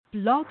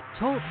Blog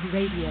Talk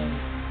Radio.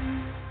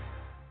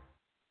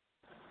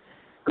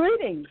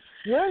 Greetings.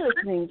 You're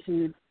listening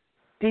to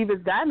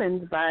Diva's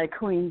Diamonds by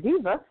Queen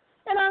Diva,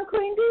 and I'm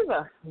Queen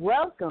Diva.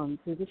 Welcome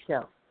to the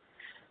show.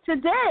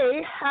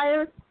 Today, I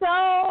am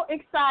so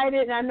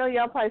excited, and I know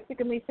y'all probably sick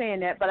of me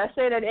saying that, but I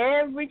say that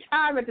every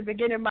time at the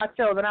beginning of my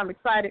show that I'm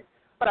excited,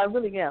 but I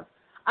really am.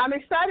 I'm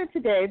excited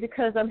today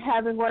because I'm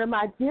having one of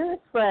my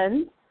dearest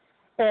friends,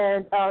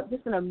 and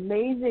just an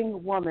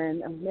amazing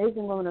woman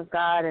of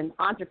God, an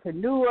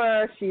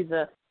entrepreneur. She's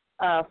a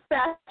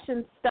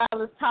fashion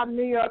stylist, top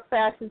New York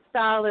fashion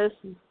stylist.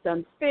 She's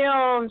done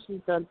film. She's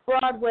done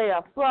Broadway,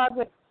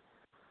 off-Broadway.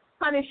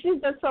 Honey, she's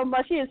done so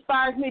much. She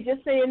inspires me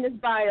just saying this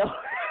bio.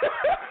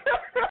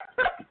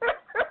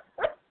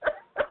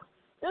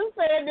 Just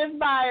saying this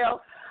bio.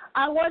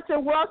 I want to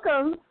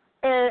welcome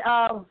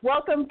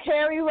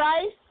Carrie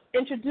Rice,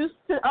 introduce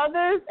to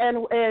others,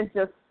 and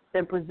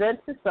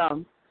present to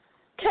some.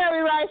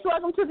 Carrie Rice,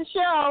 welcome to the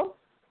show.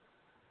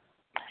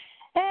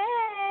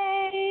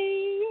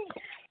 Hey.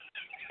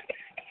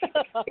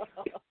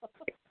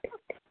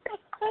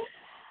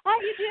 How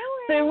you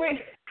doing?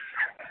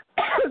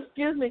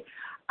 Excuse me.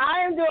 I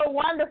am doing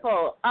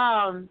wonderful.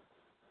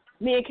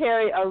 Me and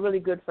Carrie are really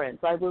good friends.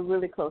 Like, we're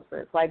really close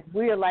friends. Like,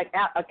 we are like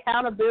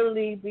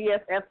accountability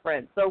BFF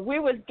friends. So we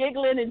was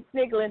giggling and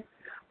sniggling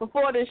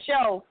before the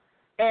show,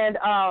 and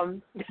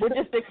we're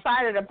just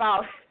excited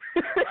about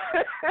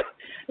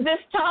this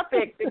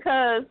topic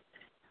because,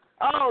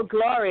 oh,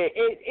 glory,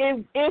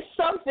 it is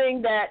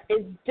something that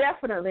is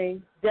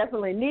definitely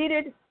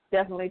needed,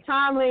 definitely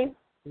timely,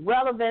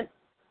 relevant,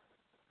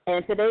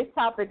 and today's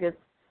topic is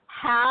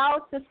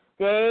how to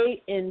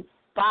stay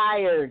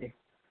inspired.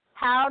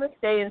 How to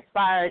stay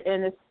inspired,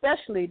 and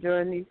especially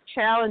during these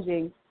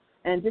challenging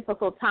and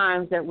difficult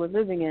times that we're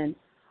living in,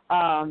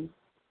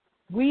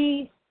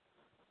 we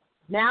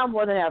now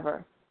more than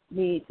ever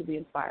need to be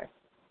inspired.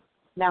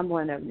 Now more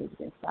than ever need to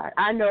be inspired.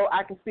 I know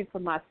I can speak for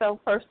myself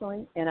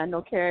personally, and I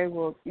know Carrie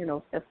will,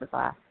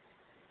 testify.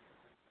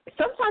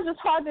 Sometimes it's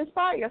hard to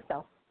inspire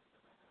yourself.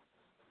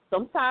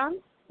 Sometimes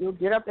you'll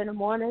get up in the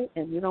morning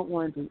and you don't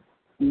want to do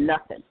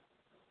nothing.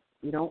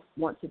 You don't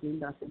want to do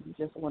nothing. You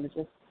just want to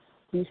just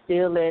be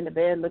still, lay in the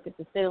bed, look at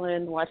the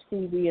ceiling, watch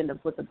TV, and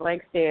with a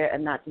blank stare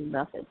and not do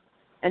nothing.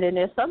 And then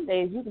there's some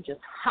days you can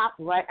just hop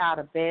right out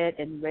of bed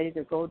and ready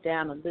to go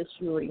down a list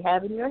you already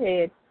have in your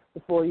head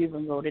before you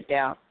even wrote it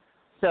down.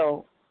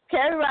 So,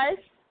 Carrie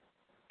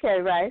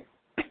Rice.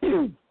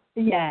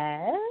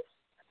 Yes.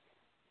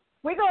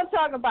 We're going to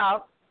talk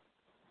about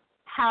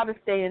how to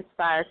stay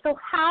inspired. So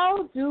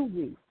how do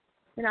we,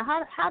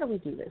 how do we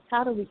do this?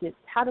 How do we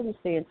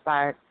stay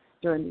inspired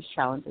during these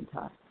challenging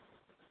times?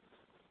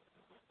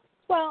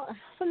 Well,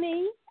 for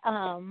me,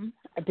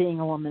 being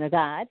a woman of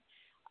God,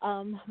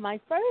 my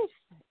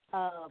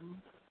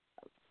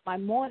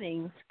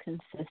mornings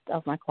consist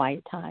of my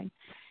quiet time.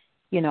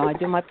 I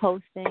do my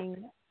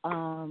posting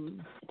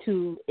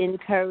to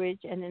encourage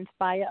and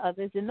inspire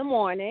others in the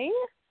morning.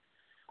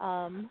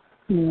 And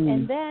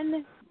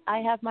then I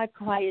have my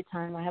quiet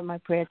time. I have my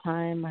prayer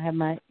time. I have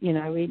my,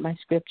 I read my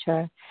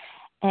scripture.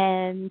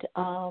 And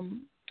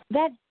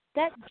that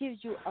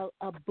gives you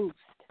a boost.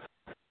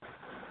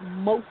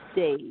 Most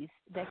days,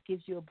 that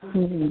gives you a boost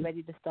and you're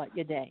ready to start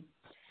your day.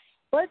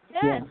 But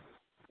then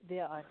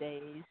there are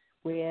days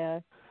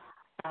where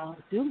I'll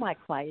do my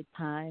quiet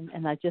time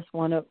and I just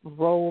want to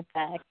roll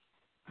back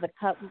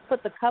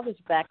put the covers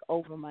back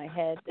over my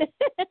head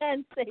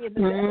and stay in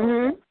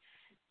the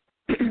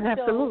bed.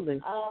 Absolutely.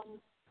 So,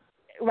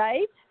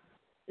 right?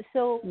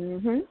 So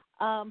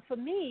for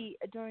me,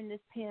 during this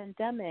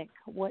pandemic,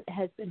 what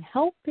has been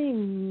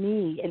helping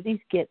me at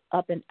least get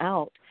up and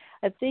out,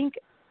 I think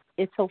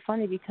it's so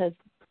funny because,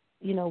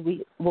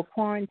 we were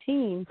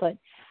quarantined, but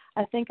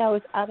I think I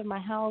was out of my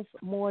house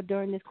more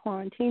during this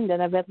quarantine than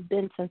I've ever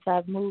been since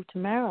I've moved to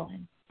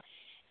Maryland.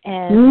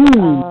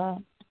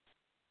 And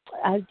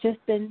I've just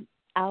been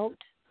out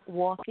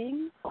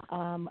walking.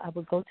 I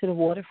would go to the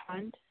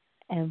waterfront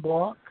and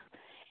walk.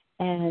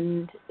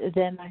 And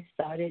then I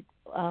started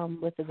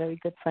with a very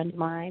good friend of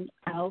mine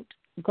out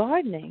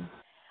gardening.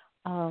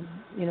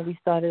 We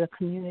started a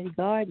community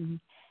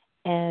garden,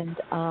 and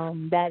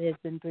that has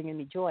been bringing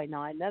me joy.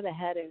 Now, I never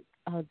had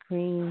a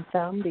green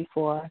thumb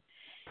before,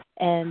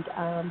 and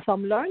so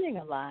I'm learning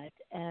a lot,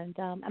 and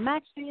I'm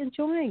actually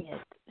enjoying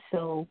it.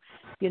 So,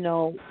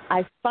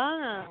 I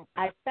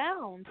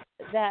found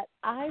that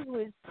I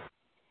was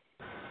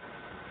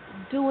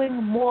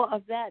doing more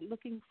of that,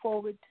 looking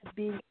forward to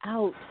being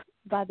out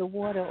by the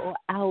water or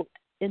out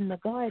in the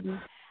garden.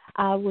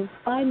 I was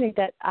finding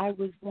that I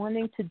was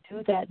wanting to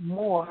do that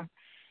more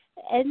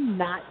and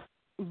not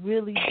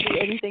really do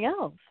anything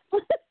else.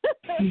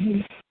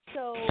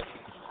 So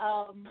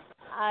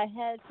I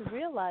had to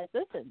realize,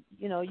 listen,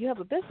 you have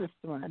a business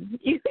to run.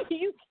 You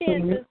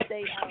can't just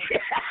stay out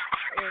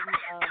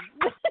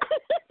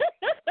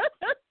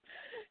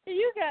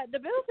and the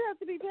bills have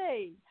to be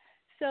paid.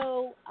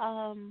 So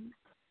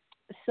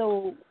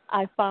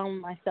I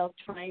found myself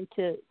trying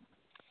to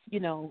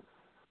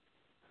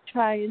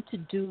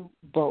do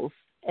both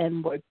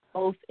and work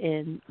both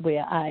in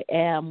where I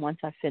am once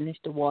I finish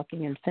the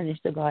walking and finish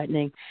the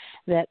gardening,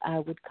 that I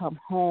would come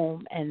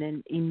home and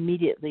then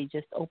immediately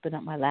just open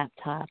up my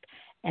laptop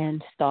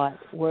and start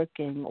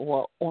working,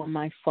 or on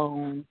my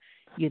phone,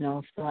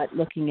 start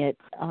looking at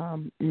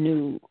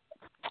new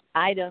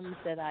items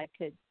that I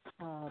could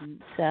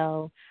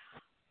sell.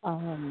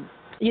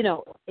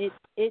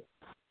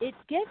 It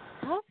gets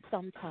tough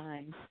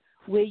sometimes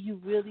where you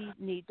really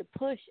need to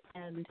push,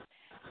 and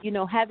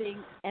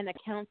having an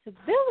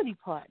accountability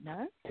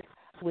partner,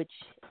 which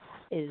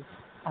is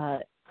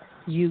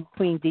you,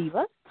 Queen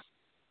Diva,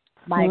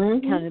 my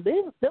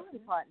accountability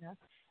partner,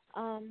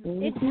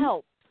 it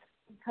helps,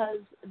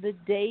 because the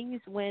days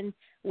when,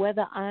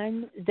 whether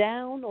I'm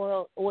down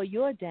or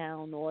you're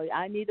down, or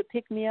I need to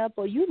pick me up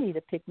or you need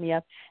to pick me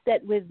up,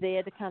 that we're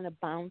there to kind of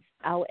bounce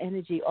our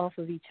energy off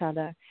of each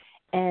other.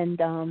 And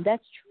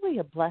that's truly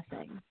a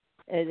blessing.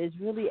 It is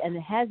really, and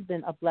it has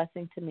been a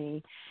blessing to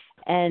me.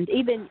 And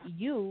even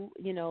you,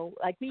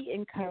 like, we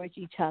encourage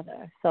each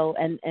other. So,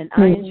 and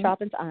iron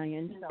sharpens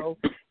iron. So,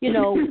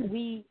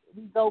 we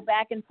go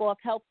back and forth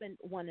helping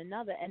one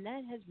another. And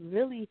that has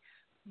really,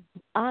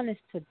 honest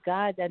to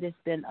God, that has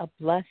been a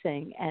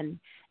blessing and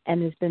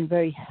has been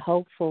very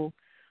helpful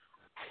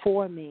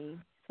for me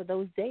for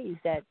those days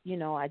that,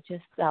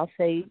 I'll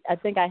say, I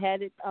think I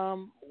had it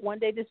one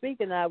day this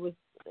week, and I was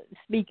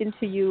speaking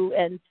to you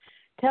and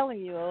telling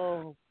you,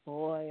 oh,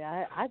 boy,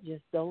 I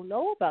just don't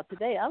know about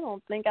today. I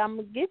don't think I'm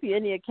going to give you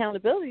any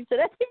accountability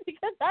today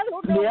because I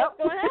don't know what's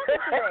going to happen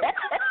today.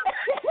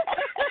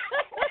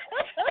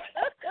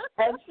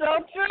 That's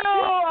so true.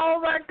 Oh,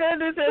 my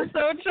goodness, that's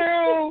so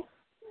true.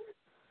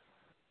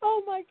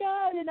 Oh, my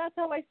God, and that's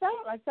how I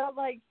felt. I felt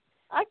like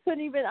I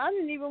didn't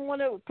even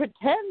want to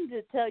pretend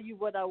to tell you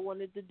what I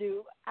wanted to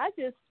do. I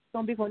just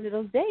going to be one of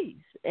those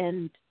days,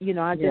 and,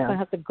 I just going to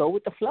have to go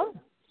with the flow.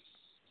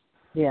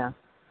 Yeah.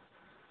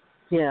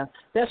 Yeah,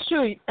 that's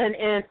true.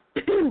 And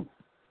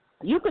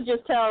you could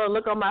just tell the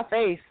look on my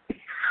face.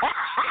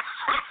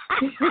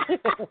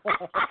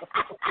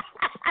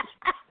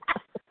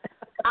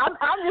 I'm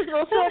just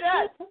going to say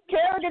that.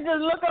 Karen can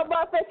just look on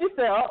my face and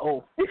say,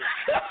 uh-oh.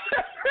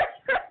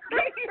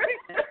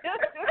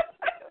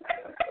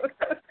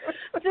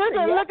 She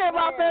can look at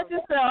my face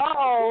and say,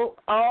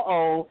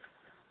 uh-oh.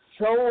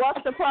 So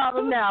what's the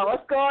problem now?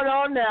 What's going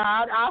on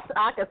now?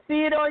 I can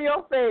see it on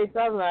your face.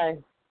 I'm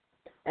like,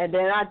 and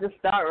then I just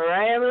start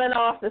rambling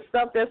off the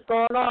stuff that's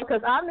going on,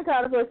 because I'm the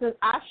kind of person,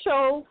 I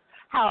show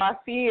how I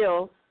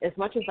feel as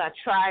much as I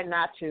try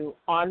not to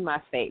on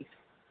my face.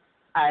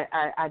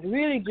 I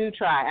really do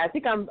try. I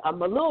think I'm a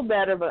little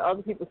better, but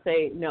other people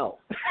say no.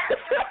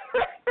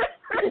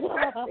 They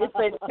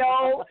say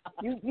no.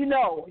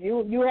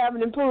 You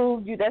haven't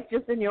improved. That's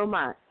just in your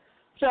mind.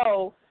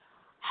 So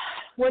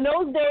when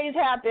those days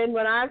happen,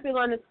 when I feel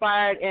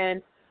uninspired,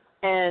 and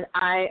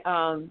I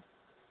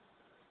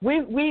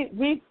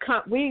we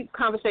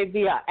conversate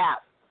via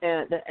app,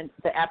 and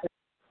the app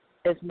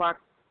is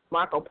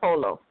Marco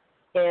Polo,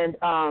 and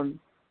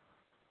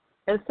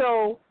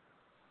so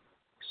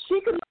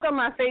she can look on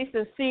my face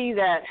and see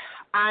that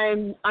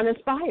I'm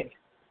uninspired.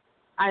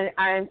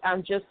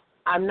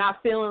 I'm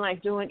not feeling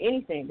like doing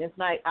anything. It's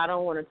like I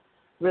don't want to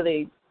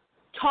really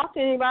talk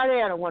to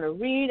anybody. I don't want to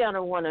read. I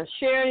don't want to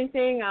share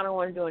anything. I don't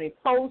want to do any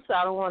posts.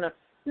 I don't want to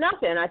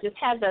nothing. I just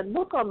had that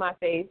look on my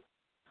face,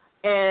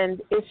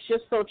 and it's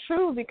just so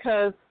true,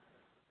 because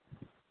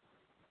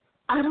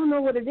I don't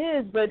know what it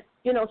is, but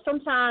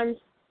sometimes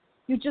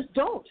you just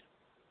don't.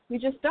 You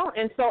just don't.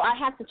 And so I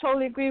have to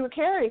totally agree with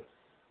Carrie.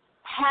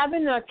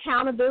 Having an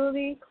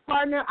accountability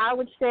partner, I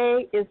would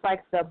say, is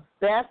like the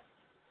best.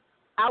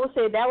 I would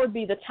say that would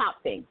be the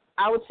top thing.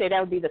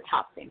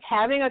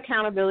 Having an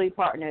accountability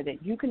partner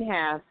that you can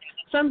have,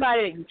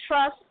 somebody that you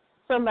trust,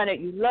 somebody that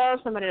you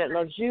love, somebody that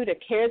loves you, that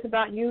cares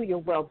about you, your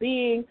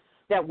well-being,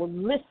 that will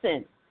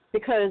listen.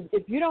 Because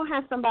if you don't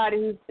have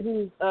somebody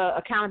who's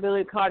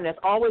accountability partner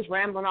that's always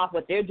rambling off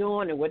what they're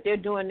doing and what they're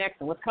doing next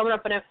and what's coming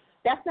up for them,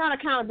 that's not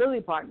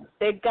accountability partner.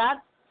 They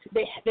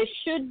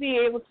should be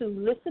able to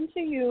listen to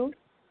you.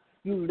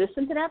 You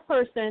listen to that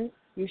person.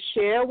 You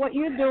share what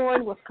you're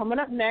doing, what's coming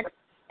up next,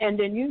 and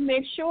then you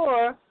make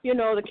sure,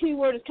 the key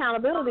word is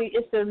accountability,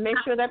 is to make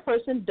sure that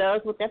person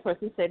does what that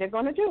person say they're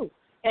going to do.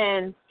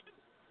 And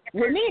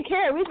with me and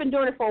Carrie, we've been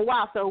doing it for a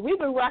while, so we've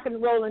been rocking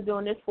and rolling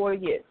doing this for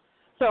years.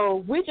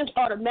 So we just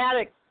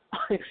automatically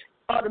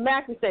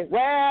say,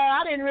 well,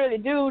 I didn't really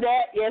do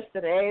that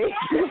yesterday.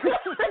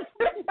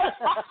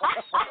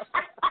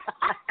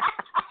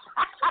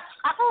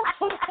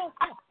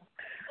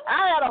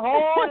 I had a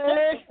whole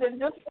list and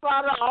just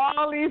thought of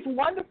all these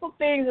wonderful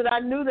things that I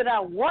knew that I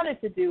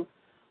wanted to do,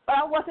 but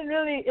I wasn't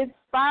really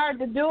inspired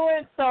to do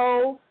it,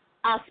 so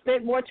I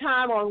spent more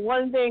time on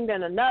one thing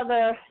than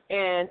another,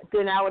 and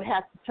then I would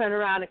have to turn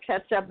around and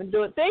catch up and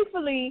do it.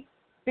 Thankfully,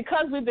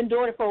 because we've been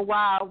doing it for a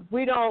while,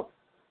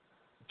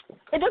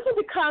 it doesn't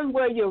become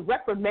where you're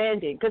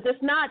reprimanding, because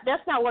that's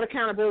not what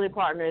accountability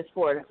partner is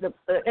for.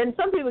 And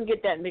some people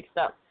get that mixed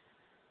up.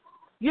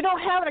 you don't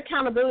have an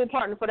accountability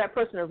partner for that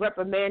person to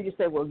reprimand you.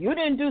 Say, well, you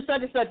didn't do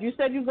such and such. You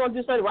said you were going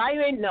to do something. Why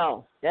you ain't?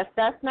 No, that's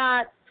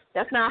not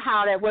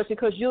how that works,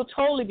 because you'll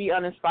totally be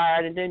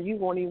uninspired, and then you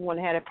won't even want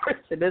to have that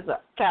person as an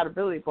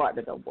accountability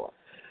partner no more.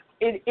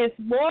 It's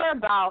more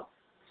about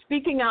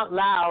speaking out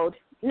loud,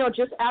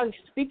 just out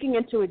speaking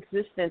into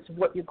existence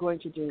what you're going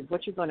to do,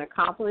 what you're going to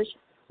accomplish,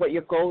 what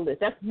your goal is.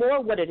 That's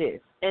more what it is.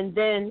 And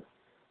then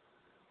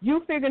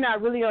you figuring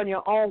out really on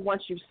your own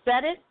once you've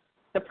said it.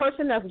 The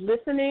person that's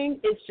listening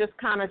is just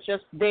kind of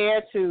just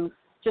there to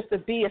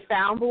be a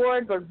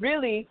soundboard, but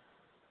really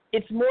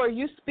it's more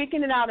you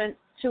speaking it out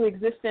into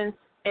existence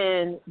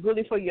and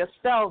really for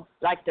yourself,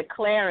 like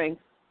declaring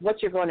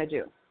what you're going to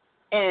do.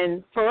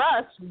 And for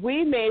us,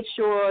 we made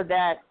sure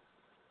that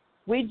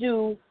we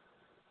do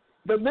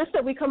the list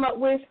that we come up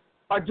with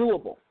are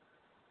doable.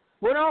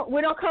 We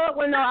don't come up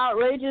with no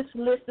outrageous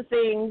list of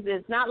things.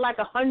 It's not like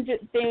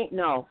 100 things.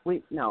 No,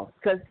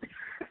 because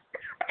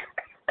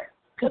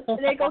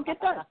they gonna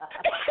get done.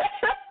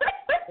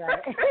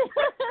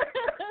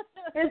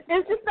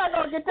 It's just not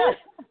gonna get done.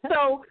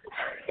 So,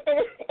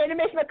 and it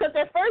makes me, because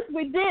at first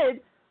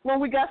when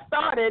we got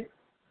started,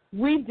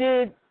 we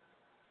did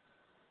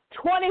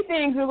 20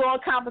 things we were going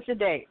to accomplish a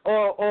day,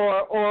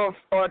 or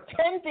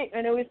 10 things,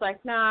 and it was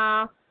like,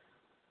 nah,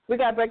 we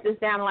got to break this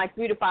down to like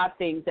 3 to 5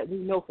 things that we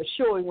know for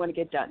sure we want to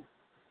get done.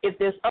 If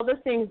there's other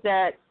things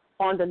that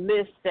on the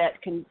list that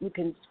we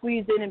can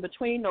squeeze in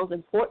between those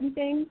important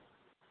things,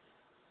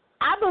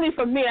 I believe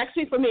for me,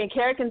 and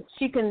Carrie can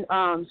speak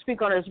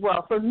on it as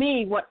well. For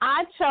me, when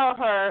I tell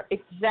her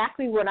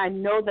exactly what I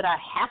know that I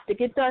have to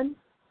get done,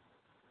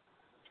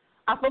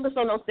 I focus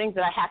on those things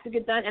that I have to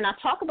get done, and I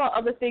talk about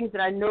other things that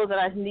I know that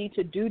I need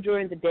to do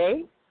during the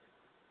day.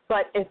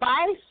 But if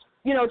I,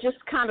 just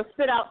kind of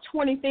spit out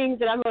 20 things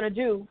that I'm going to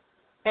do,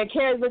 and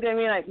Carrie's looking at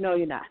me like, no,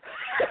 you're not.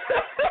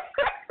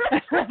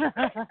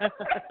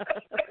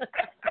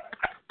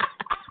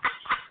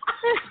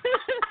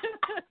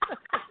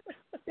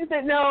 He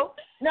said, no,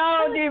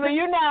 Diva,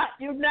 you're not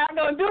going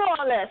to do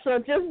all that. So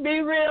just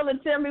be real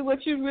and tell me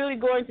what you're really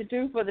going to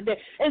do for the day.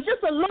 It's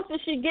just a look that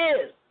she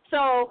gives.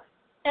 So,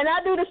 and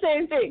I do the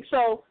same thing.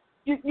 So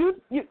you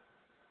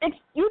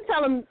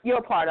tell them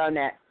your part on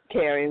that,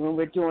 Carrie, when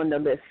we're doing the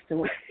list.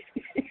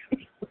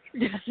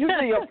 you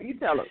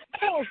tell them.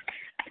 Oh,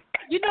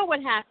 you know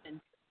what happens.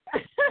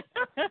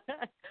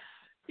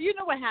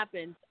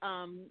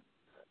 I'm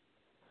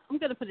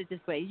going to put it this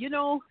way. You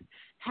know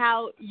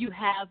how you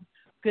have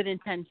good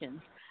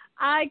intentions.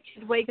 I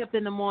could wake up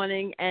in the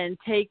morning and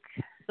take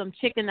some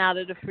chicken out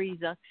of the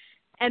freezer,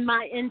 and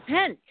my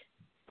intent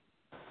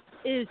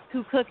is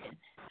to cook it.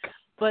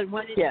 But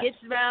when it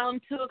gets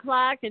around 2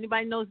 o'clock,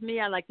 anybody knows me,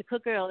 I like to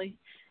cook early.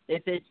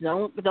 If it's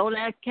don't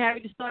ask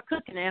Carrie to start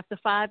cooking after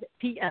 5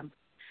 p.m.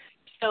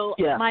 So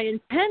my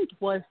intent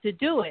was to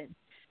do it.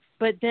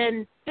 But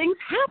then things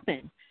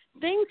happen.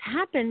 Things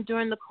happen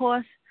during the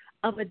course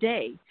of a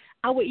day.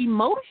 Our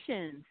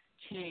emotions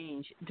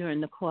change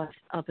during the course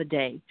of a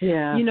day.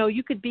 Yeah.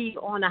 You could be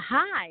on a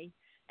high,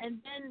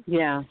 and then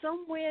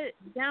somewhere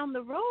down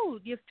the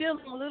road, you're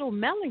feeling a little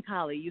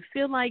melancholy. You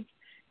feel like,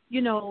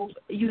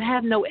 you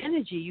have no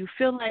energy. You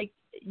feel like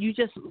you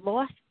just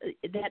lost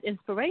that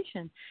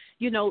inspiration.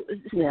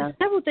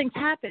 Several things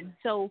happen.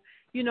 So,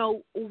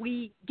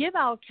 we give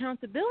our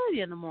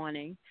accountability in the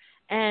morning.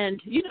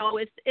 And,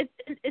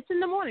 it's in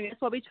the morning.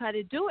 That's why we try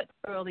to do it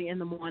early in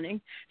the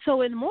morning.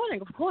 So in the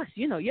morning, of course,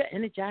 you're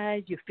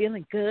energized. You're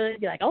feeling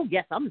good. You're like, oh,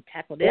 yes, I'm going to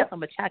tackle this. I'm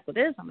going to tackle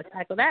this. I'm going to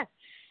tackle that.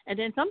 And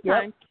then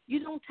sometimes you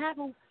don't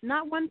tackle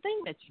not one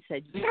thing that you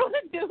said you were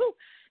going to do.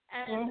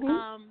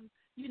 And,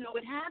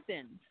 it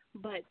happens.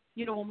 But,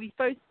 when we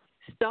first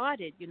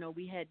started,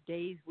 we had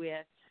days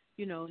where,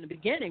 in the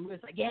beginning, we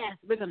was like, yes,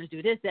 we're going to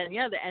do this, that, and the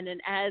other. And then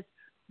as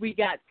we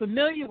got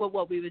familiar with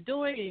what we were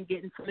doing and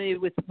getting familiar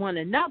with one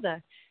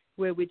another,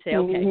 where we'd say,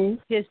 okay,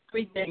 here's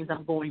 3 things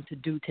I'm going to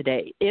do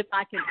today. If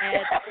I can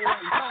add 4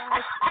 and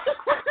 5,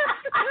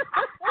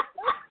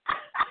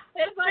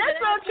 if I can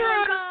add 4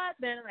 and 5,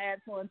 then I'll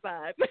add 4 and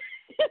 5.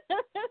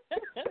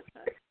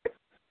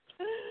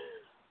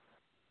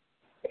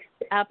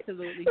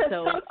 Absolutely.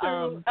 So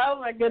true. Oh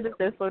my goodness,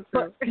 that's so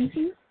true.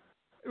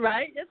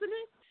 Right, isn't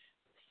it?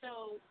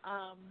 So,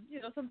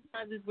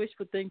 sometimes it's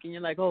wishful thinking.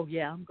 You're like, oh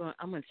yeah, I'm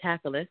going to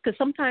tackle this. Because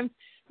sometimes,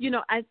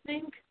 I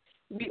think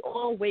we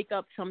all wake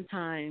up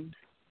sometimes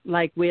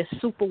like we're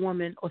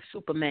Superwoman or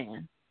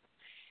Superman,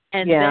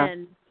 and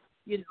then,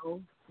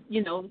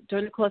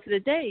 during the course of the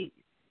day,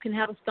 you can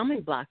have a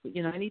stumbling block.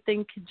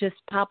 Anything could just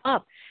pop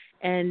up,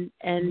 and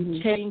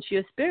change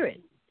your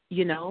spirit.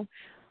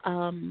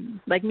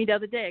 Like me the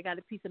other day, I got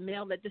a piece of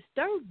mail that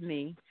disturbed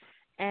me,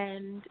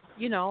 and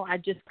I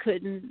just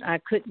couldn't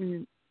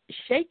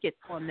shake it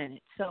for a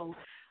minute. So,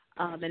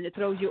 and it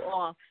throws you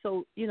off.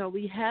 So,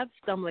 we have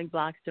stumbling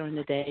blocks during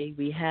the day.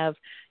 We have,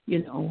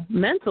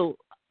 mental,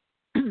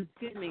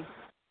 excuse me,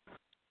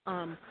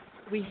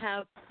 we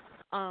have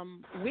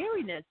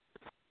weariness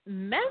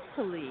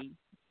mentally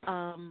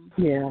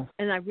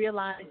And I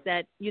realized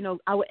that,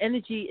 our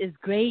energy is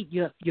great.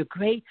 You're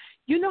great.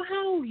 You know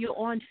how you're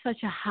on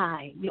such a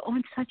high. You're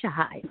on such a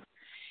high.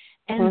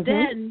 And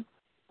then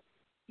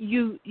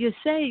you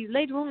say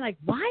later on, like,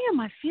 why am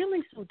I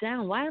feeling so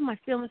down? Why am I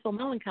feeling so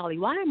melancholy?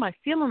 Why am I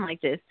feeling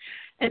like this?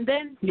 And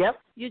then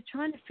you're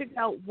trying to figure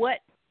out what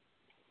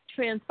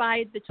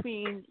transpired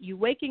between you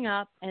waking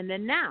up and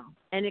then now.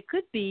 And it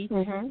could be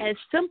as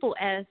simple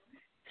as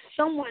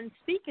someone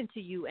speaking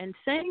to you and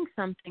saying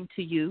something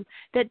to you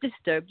that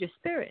disturbed your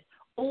spirit,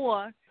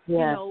 or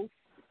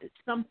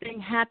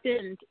something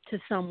happened to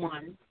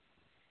someone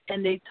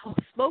and they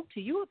spoke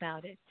to you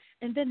about it,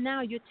 and then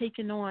now you're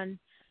taking on,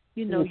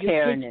 you're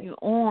taking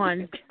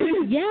on,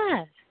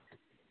 yes,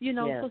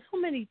 so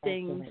many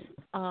things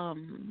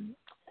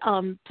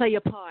play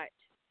a part.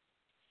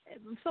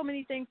 So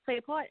many things play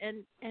a part,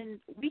 and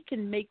we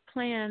can make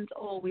plans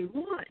all we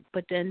want,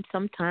 but then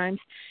sometimes,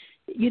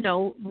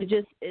 you're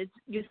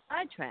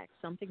sidetracked.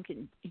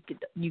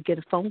 You get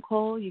a phone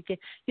call, you get,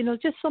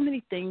 just so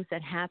many things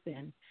that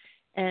happen.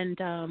 And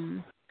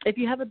if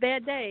you have a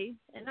bad day,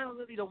 and I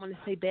really don't want to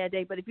say bad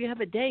day, but if you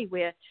have a day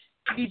where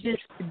you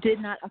just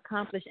did not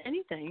accomplish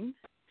anything,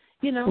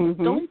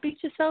 don't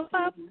beat yourself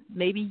up.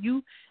 Maybe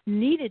you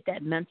needed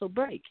that mental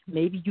break.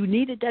 Maybe you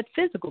needed that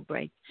physical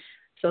break.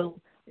 So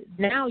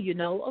now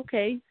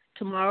okay,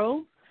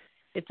 tomorrow,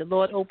 if the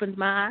Lord opens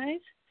my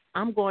eyes,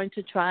 I'm going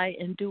to try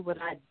and do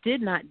what I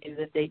did not do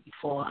the day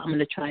before. I'm going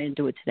to try and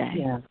do it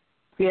today.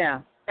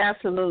 Yeah,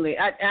 absolutely.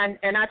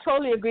 And I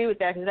totally agree with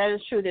that, because that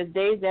is true. There's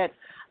days that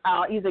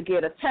I'll either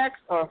get a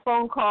text or a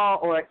phone call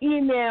or an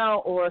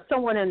email or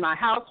someone in my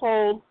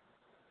household.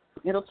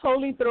 It'll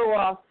totally throw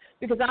off,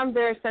 because I'm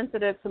very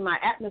sensitive to my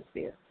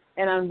atmosphere.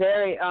 And I'm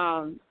very,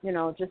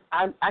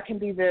 I can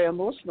be very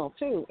emotional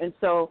too. And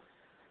so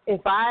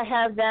if I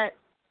have that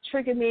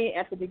trigger me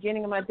at the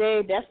beginning of my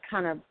day, that's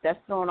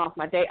throwing off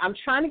my day. I'm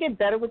trying to get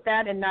better with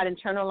that and not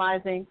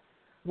internalizing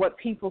what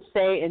people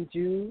say and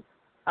do,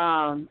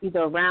 either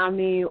around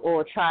me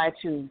or try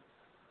to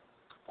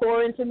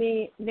pour into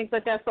me, things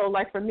like that. So,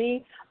 like for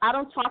me, I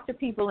don't talk to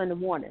people in the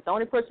morning. The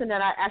only person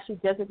that I actually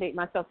designate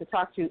myself to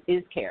talk to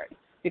is Carrie,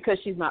 because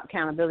she's my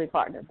accountability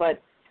partner.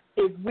 But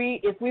if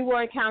we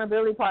were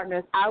accountability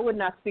partners, I would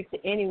not speak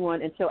to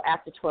anyone until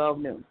after 12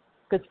 noon.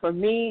 Because for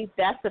me,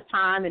 that's the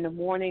time in the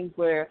morning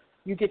where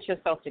you get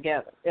yourself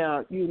together.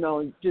 Do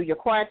your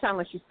quiet time,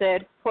 like you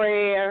said,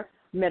 prayer,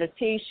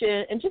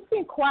 meditation, and just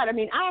being quiet. I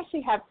mean, I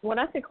actually have, when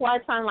I say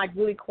quiet time, like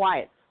really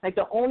quiet, like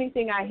the only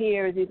thing I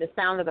hear is either the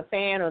sound of the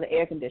fan or the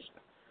air conditioner.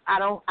 I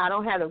don't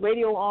have the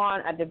radio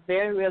on. I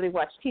very rarely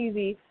watch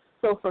TV.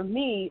 So for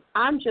me,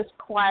 I'm just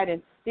quiet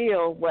and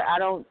still, where I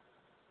don't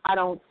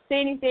say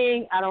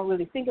anything. I don't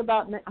really think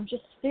about it. I'm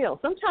just still.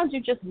 Sometimes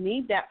you just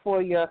need that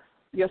for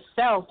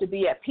yourself to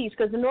be at peace,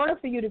 because in order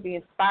for you to be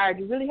inspired,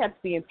 you really have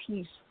to be in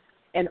peace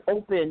and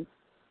open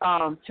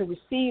to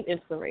receive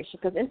inspiration,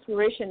 because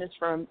inspiration is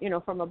from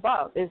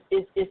above.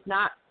 It's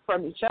not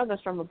from each other,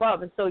 it's from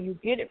above, and so you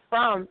get it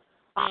from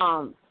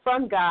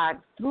God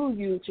through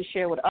you to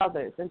share with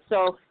others. And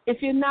so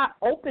if you're not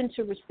open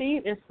to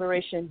receive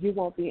inspiration, you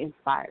won't be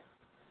inspired.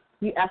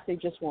 You actually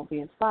just won't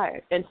be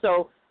inspired. And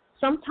so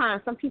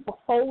sometimes some people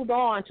hold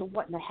on to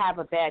wanting to have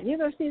a bad. You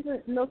ever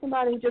know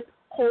somebody who just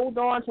hold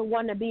on to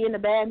wanting to be in a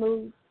bad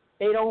mood?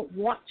 They don't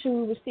want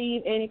to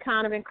receive any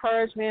kind of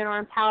encouragement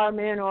or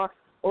empowerment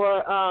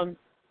or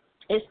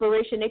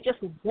inspiration. They just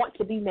want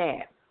to be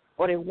mad,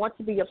 or they want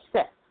to be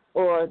upset,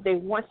 or they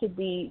want to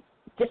be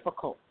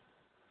difficult.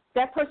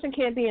 That person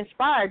can't be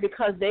inspired,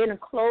 because they done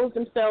close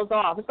themselves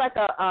off. It's like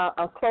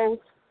a closed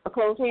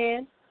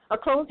hand. A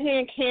closed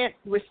hand can't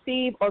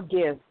receive or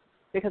give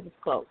because it's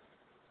closed.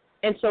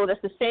 And so that's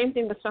the same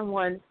thing with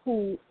someone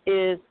who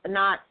is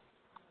not,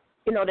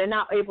 they're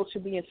not able to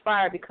be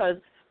inspired, because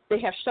they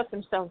have shut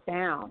themselves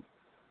down,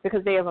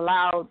 because they have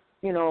allowed,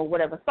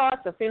 whatever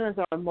thoughts or feelings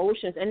or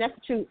emotions. And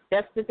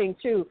that's the thing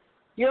too.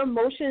 Your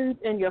emotions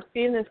and your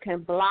feelings can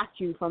block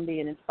you from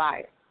being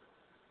inspired.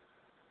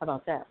 How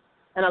about that?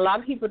 And a lot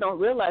of people don't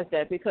realize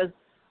that, because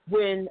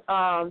when,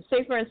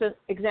 say for instance,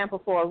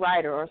 example for a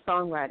writer or a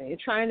songwriter, you're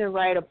trying to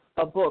write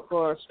a book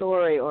or a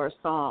story or a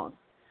song,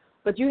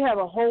 but you have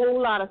a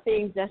whole lot of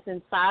things that's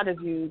inside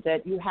of you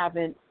that you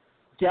haven't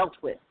dealt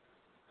with.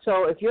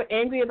 So if you're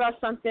angry about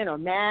something, or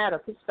mad or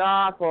pissed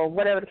off, or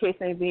whatever the case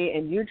may be,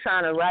 and you're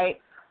trying to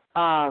write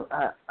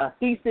a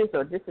thesis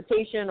or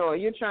dissertation, or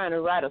you're trying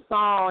to write a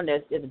song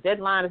that's the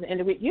deadline at the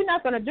end of the week, you're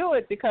not going to do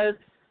it, because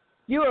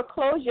you will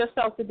close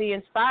yourself to be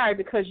inspired,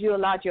 because you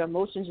allowed your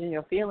emotions and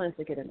your feelings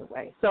to get in the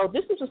way. So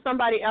this is for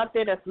somebody out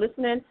there that's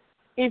listening.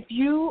 If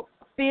you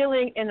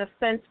feeling in a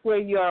sense where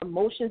your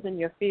emotions and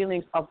your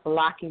feelings are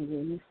blocking you,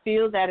 you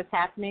feel that it's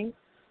happening,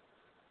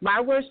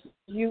 my words to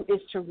you is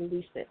to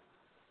release it.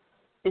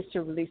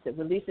 Release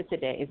it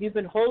today. If you've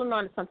been holding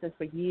on to something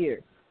for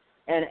years,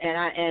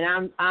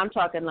 and I'm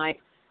talking like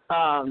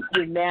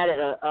you're mad at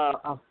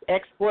a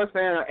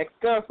ex-boyfriend or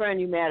ex-girlfriend,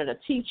 you're mad at a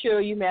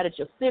teacher, you're mad at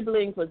your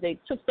siblings because they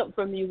took something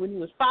from you when you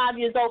was 5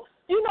 years old.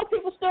 Do you know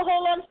people still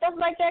hold on to stuff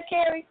like that,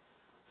 Carrie?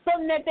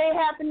 something that they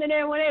happened to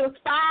them when they was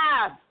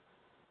 5.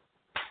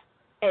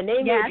 And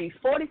they may be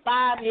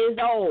 45 years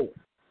old.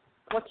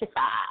 45.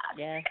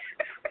 Yes.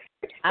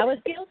 I was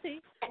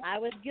guilty. of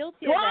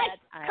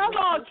that. Come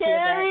on,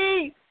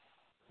 Carrie.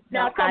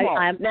 Now, come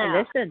on. Now.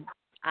 Listen,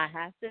 I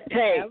have to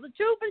tell the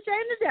truth and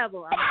shame the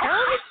devil. I'm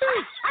telling the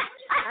truth.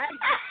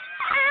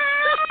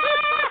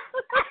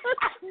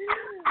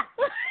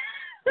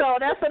 So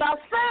that's what I'm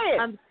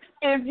saying.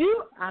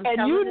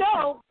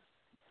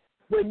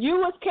 When you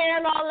was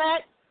carrying all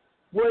that,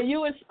 were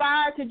you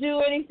inspired to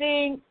do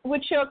anything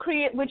with your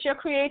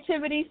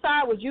creativity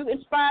side? Was you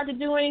inspired to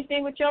do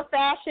anything with your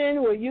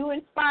fashion? Were you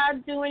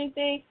inspired to do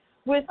anything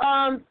with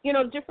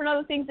different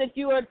other things that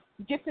you are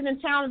gifted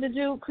and talented to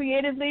do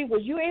creatively?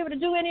 Was you able to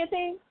do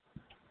anything?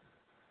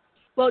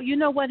 Well, you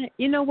know what?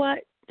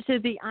 To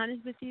be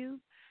honest with you,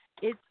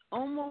 it's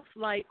almost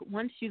like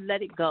once you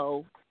let it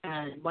go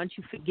and once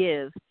you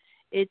forgive,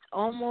 it's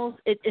almost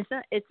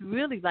it's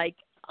really like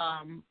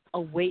a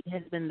weight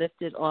has been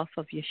lifted off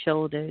of your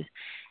shoulders.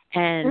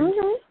 And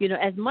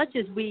as much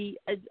as we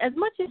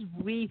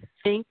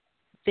think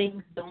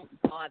things don't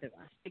bother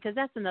us, because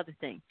that's another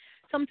thing.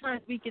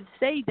 Sometimes we could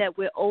say that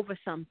we're over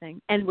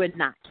something and we're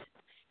not.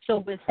 So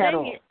we're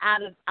saying it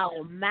out of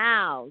our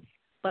mouths,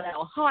 but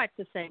our hearts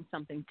are saying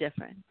something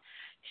different.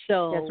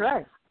 So that's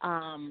right.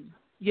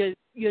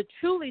 You're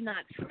truly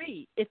not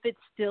free if it's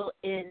still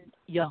in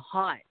your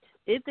heart.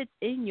 If it's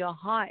in your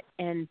heart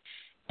and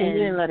you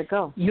didn't let it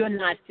go, you're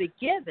not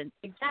forgiven.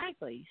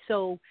 Exactly.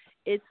 So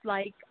it's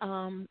like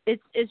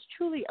it's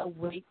truly a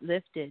weight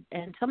lifted.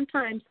 And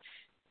sometimes,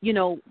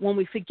 when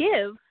we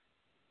forgive,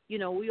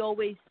 we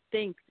always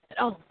think,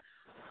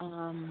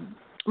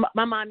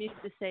 my mom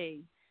used to say,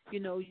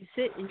 you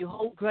sit and you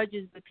hold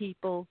grudges with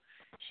people.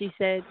 She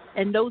said,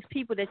 and those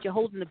people that you're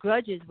holding the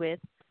grudges with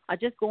are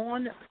just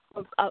going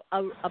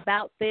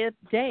about their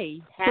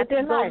day,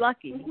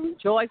 happy-go-lucky,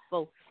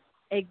 joyful.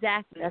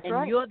 Exactly. That's and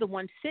right. You're the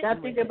one sitting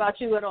not thinking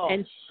about you at all.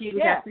 And she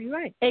was absolutely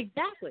right.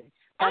 Exactly.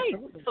 Right.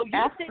 So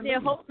you're sitting there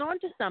holding on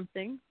to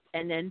something,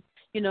 and then,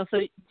 so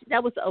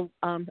that was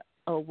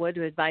a word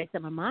of advice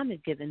that my mom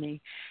had given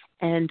me.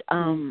 And,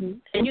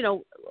 and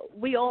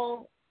we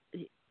all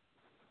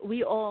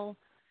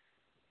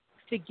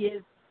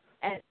forgive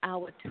at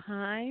our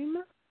time.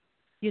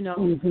 We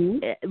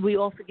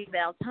all forgive at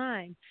our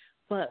time,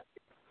 but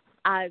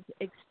I've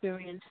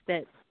experienced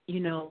that,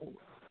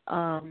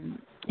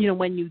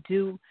 when you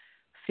do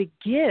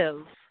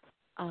forgive,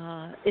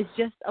 it's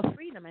just a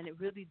freedom, and it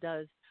really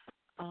does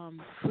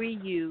free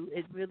you.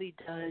 It really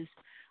does.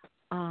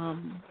 I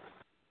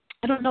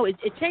don't know. It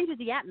changes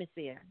the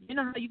atmosphere. You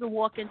know how you can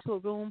walk into a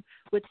room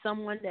with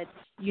someone that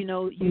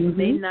you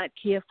may not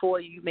care for,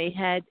 you may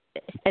had,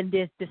 and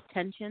there's this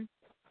tension.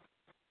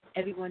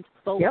 Everyone's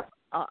both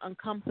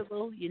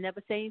uncomfortable. You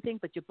never say anything,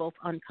 but you're both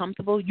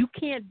uncomfortable. You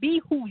can't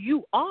be who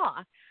you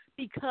are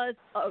because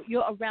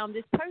you're around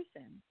this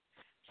person.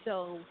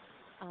 So,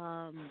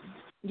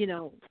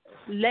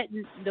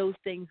 letting those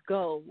things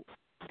go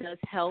does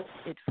help.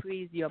 It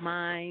frees your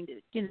mind.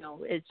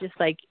 It's just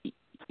like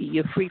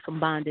you're free from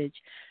bondage.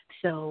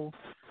 So,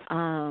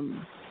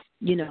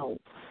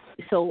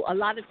 so a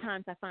lot of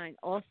times I find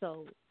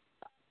also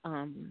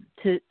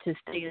to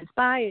stay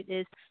inspired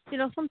is,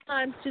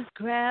 sometimes just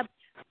grab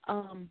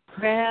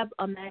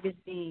a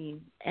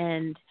magazine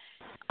and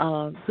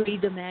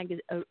read a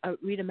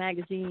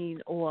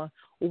magazine or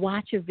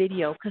watch a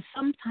video, because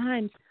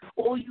sometimes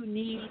all you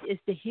need is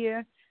to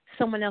hear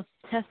someone else's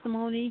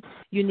testimony.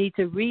 You need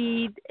to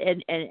read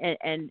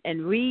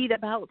and read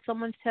about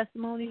someone's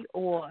testimony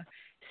or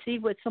see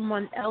what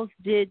someone else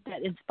did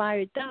that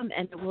inspired them,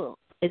 and it will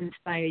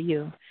inspire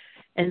you.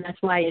 And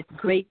that's why it's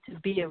great to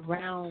be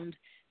around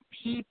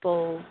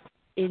people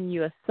in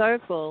your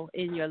circle,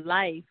 in your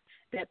life,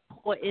 that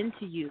pour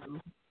into you.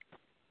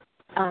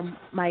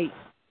 My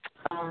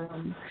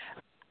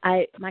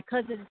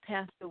cousin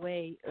passed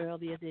away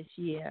earlier this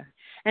year,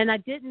 and I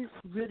didn't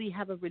really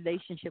have a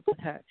relationship with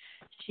her.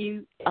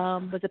 She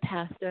was a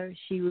pastor.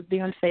 She would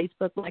be on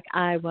Facebook like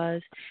I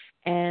was,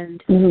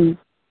 and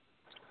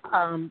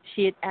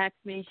she had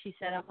asked me, she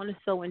said, I want to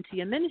sow into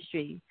your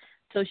ministry.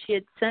 So she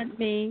had sent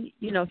me,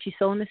 she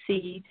sowed the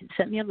seed,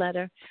 sent me a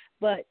letter,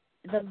 but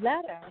the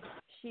letter,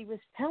 she was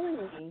telling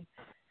me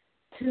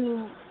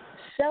to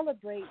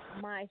celebrate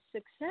my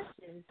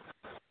successes,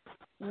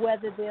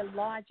 whether they're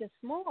large or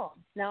small.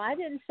 Now, I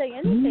didn't say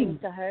anything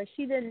to her.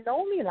 She didn't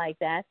know me like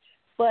that,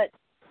 but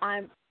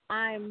I'm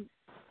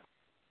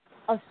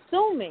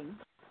assuming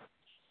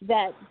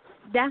that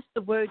that's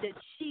the word that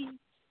she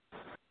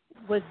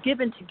was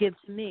given to give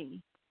to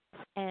me.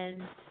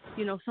 And,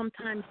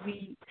 sometimes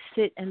we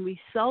sit and we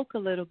sulk a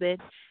little bit,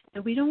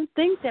 and we don't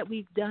think that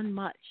we've done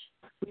much.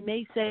 We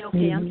may say,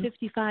 okay, I'm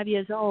 55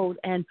 years old,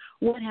 and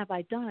what have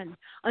I done?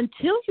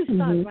 Until you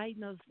start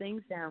writing those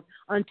things down,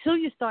 until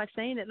you start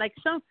saying it. Like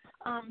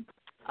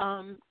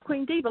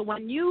Queen Diva,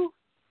 when you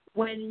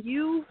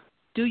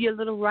do your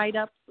little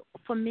write-ups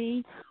for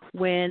me,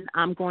 when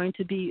I'm going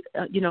to be,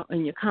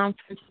 in your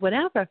conference,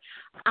 whatever,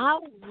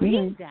 I'll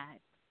read that,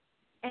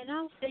 and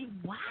I'll say,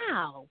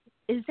 wow,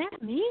 is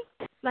that me?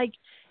 Like,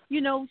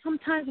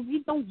 sometimes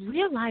we don't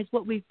realize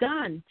what we've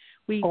done.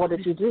 All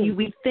that you do.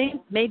 We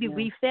think maybe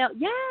we failed.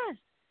 Yes.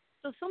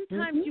 So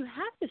sometimes you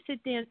have to sit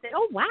there and say,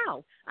 oh,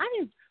 wow, I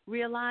didn't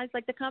realize,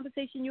 like the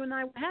conversation you and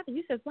I were having.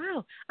 You said,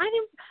 wow, I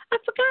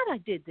forgot I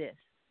did this.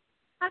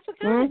 I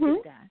forgot I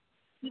did that.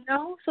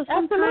 So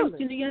sometimes,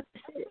 you have to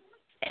sit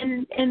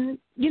and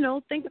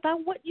think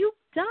about what you've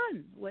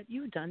done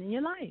in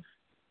your life.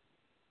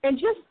 And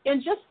just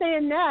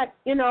saying that,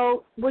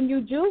 when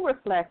you do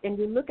reflect and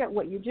you look at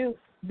what you do,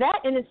 that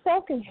in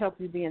itself can help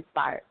you be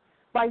inspired.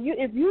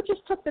 If you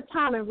just took the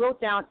time and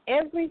wrote down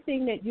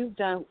everything that you've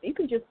done, you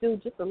can just do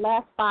just the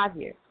last 5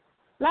 years.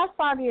 Last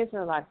 5 years of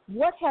your life.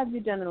 What have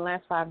you done in the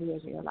last 5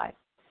 years of your life?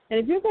 And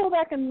if you go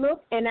back and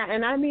look, and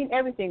I mean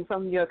everything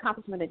from your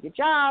accomplishment at your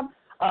job,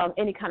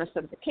 any kind of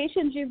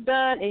certifications you've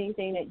done,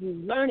 anything that you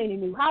learned, any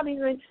new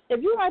hobbies,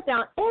 if you write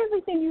down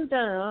everything you've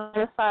done in the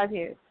last 5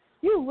 years,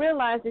 you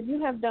realize that you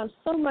have done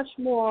so much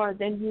more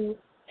than you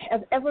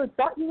have ever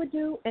thought you would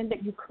do and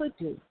that you could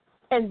do.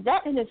 And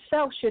that in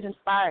itself should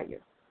inspire you.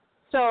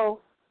 So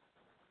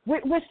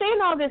we're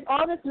saying all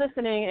this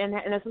listening, and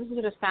let's listen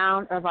to the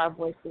sound of our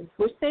voices.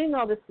 We're saying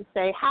all this to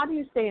say, how do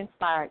you stay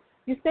inspired?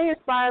 You stay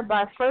inspired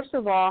by, first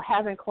of all,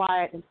 having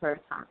quiet and prayer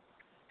time.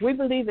 We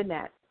believe in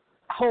that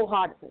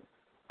wholeheartedly.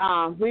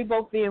 We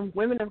both being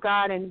women of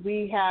God, and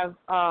we have,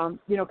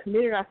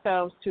 committed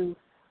ourselves to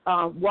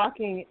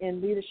walking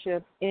in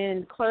leadership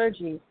in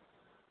clergy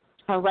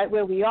right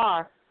where we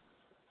are.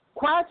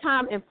 Quiet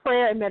time and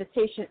prayer and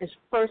meditation is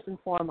first and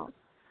foremost.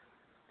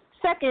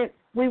 Second,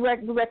 we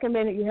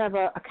recommend that you have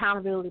an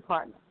accountability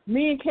partner.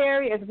 Me and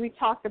Carrie, as we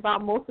talked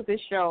about most of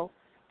this show,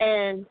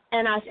 and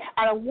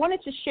I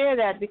wanted to share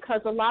that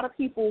because a lot of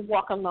people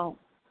walk alone.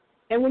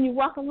 And when you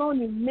walk alone,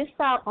 you miss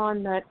out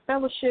on that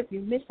fellowship. You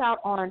miss out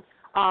on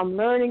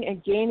learning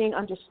and gaining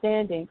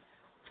understanding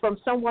from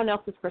someone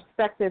else's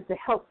perspective to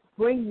help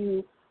bring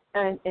you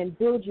and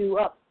build you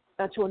up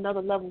to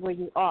another level where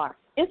you are.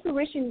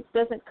 Inspiration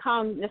doesn't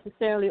come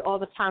necessarily all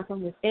the time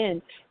from within.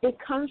 It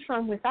comes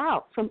from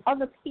without, from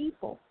other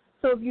people.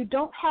 So if you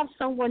don't have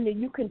someone that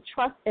you can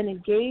trust and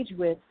engage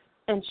with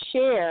and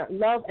share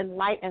love and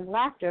light and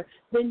laughter,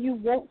 then you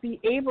won't be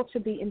able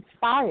to be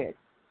inspired.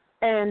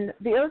 And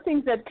the other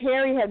things that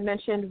Carrie had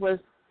mentioned was,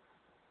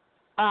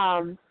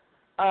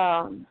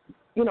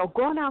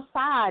 going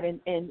outside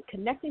and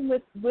connecting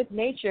with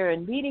nature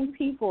and meeting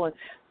people and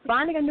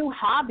finding a new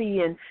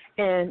hobby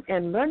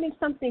and learning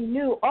something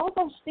new. All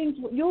those things,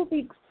 you'll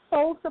be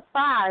so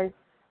surprised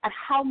at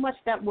how much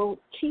that will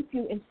keep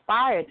you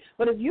inspired.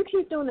 But if you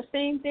keep doing the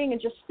same thing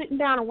and just sitting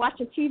down and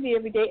watching TV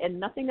every day and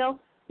nothing else,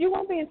 you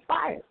won't be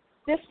inspired.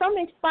 There's some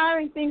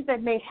inspiring things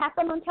that may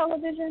happen on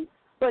television,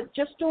 but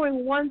just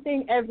doing one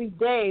thing every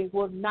day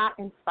will not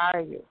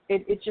inspire you.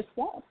 It just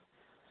won't.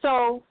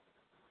 So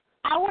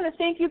I want to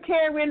thank you,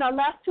 Carrie. We're in our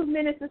last 2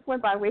 minutes. This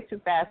went by way too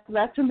fast, the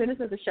last 2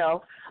 minutes of the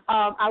show.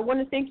 I want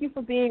to thank you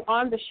for being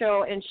on the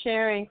show and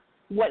sharing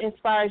what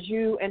inspires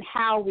you and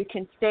how we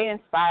can stay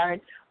inspired.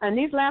 In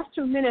these last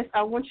 2 minutes,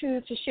 I want you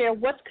to share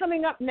what's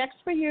coming up next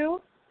for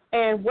you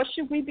and what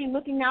should we be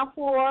looking out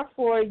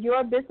for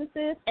your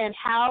businesses, and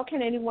how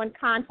can anyone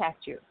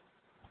contact you?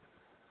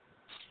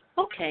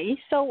 Okay,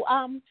 so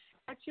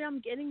actually I'm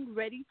getting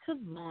ready to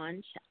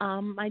launch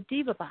my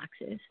Diva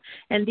boxes,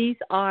 and these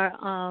are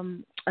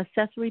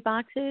accessory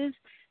boxes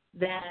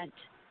that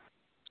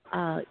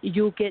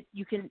you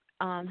can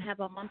have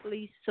a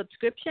monthly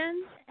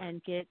subscription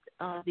and get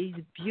these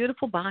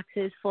beautiful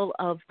boxes full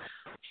of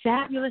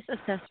fabulous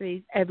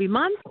accessories every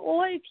month.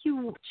 Or if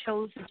you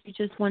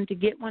just want to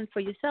get one for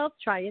yourself,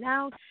 try it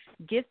out,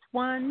 gift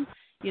one,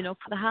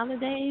 for the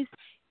holidays.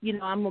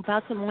 I'm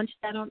about to launch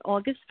that on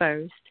August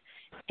 1st.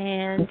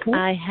 And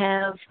I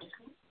have,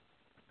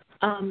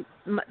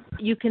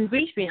 you can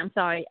reach me, at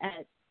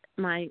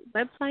my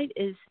website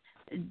is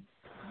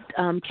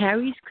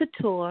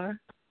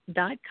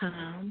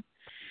carriescouture.com.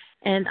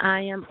 And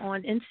I am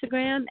on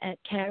Instagram at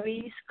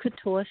Carrie's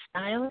Couture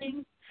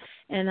Styling,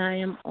 and I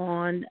am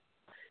on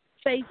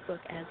Facebook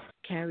as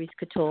Carrie's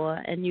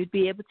Couture. And you'd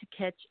be able to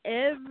catch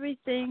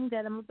everything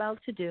that I'm about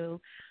to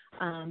do.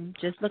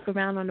 Just look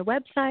around on the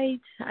website.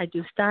 I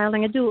do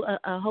styling. I do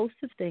a host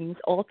of things,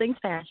 all things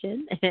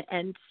fashion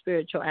and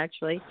spiritual,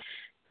 actually.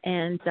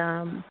 And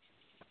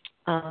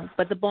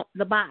but the box,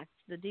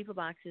 the Diva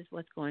box, is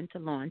what's going to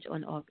launch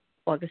on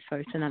August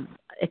 1st, and I'm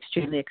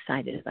extremely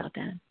excited about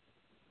that.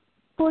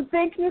 Well,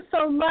 thank you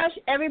so much,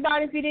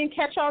 everybody. If you didn't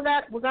catch all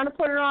that, we're going to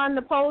put it on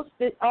the post,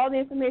 all the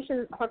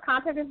information, her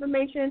contact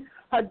information,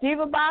 her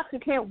Diva box. We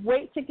can't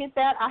wait to get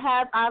that.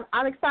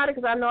 I'm excited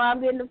because I know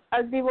I'm getting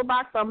a Diva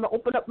box, so I'm going to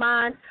open up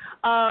mine.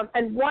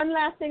 And one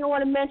last thing I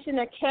want to mention,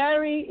 that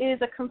Carrie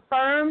is a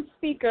confirmed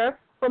speaker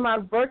for my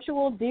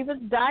virtual Divas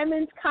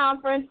Diamonds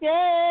conference.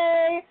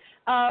 Yay!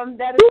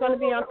 That is going to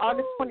be on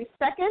August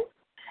 22nd.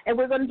 And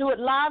we're going to do it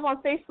live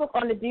on Facebook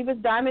on the Divas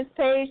Diamonds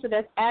page. So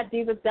that's at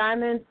Divas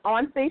Diamonds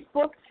on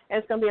Facebook. And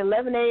it's going to be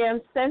 11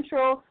 a.m.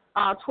 Central,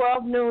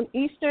 12 noon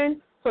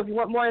Eastern. So if you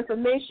want more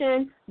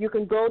information, you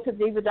can go to the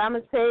Divas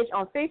Diamonds page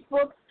on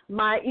Facebook.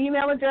 My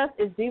email address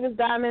is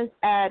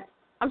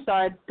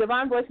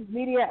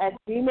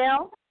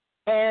divinevoicesmedia@gmail.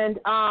 And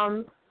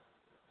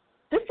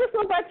this just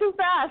went by too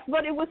fast,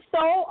 but it was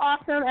so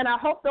awesome, and I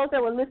hope those that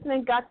were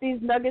listening got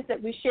these nuggets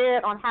that we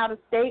shared on how to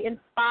stay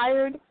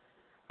inspired.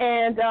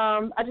 And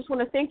I just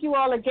want to thank you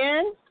all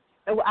again.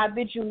 I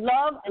bid you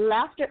love,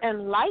 laughter,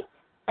 and light.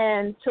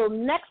 And till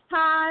next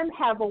time,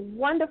 have a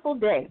wonderful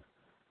day.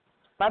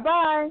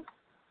 Bye-bye.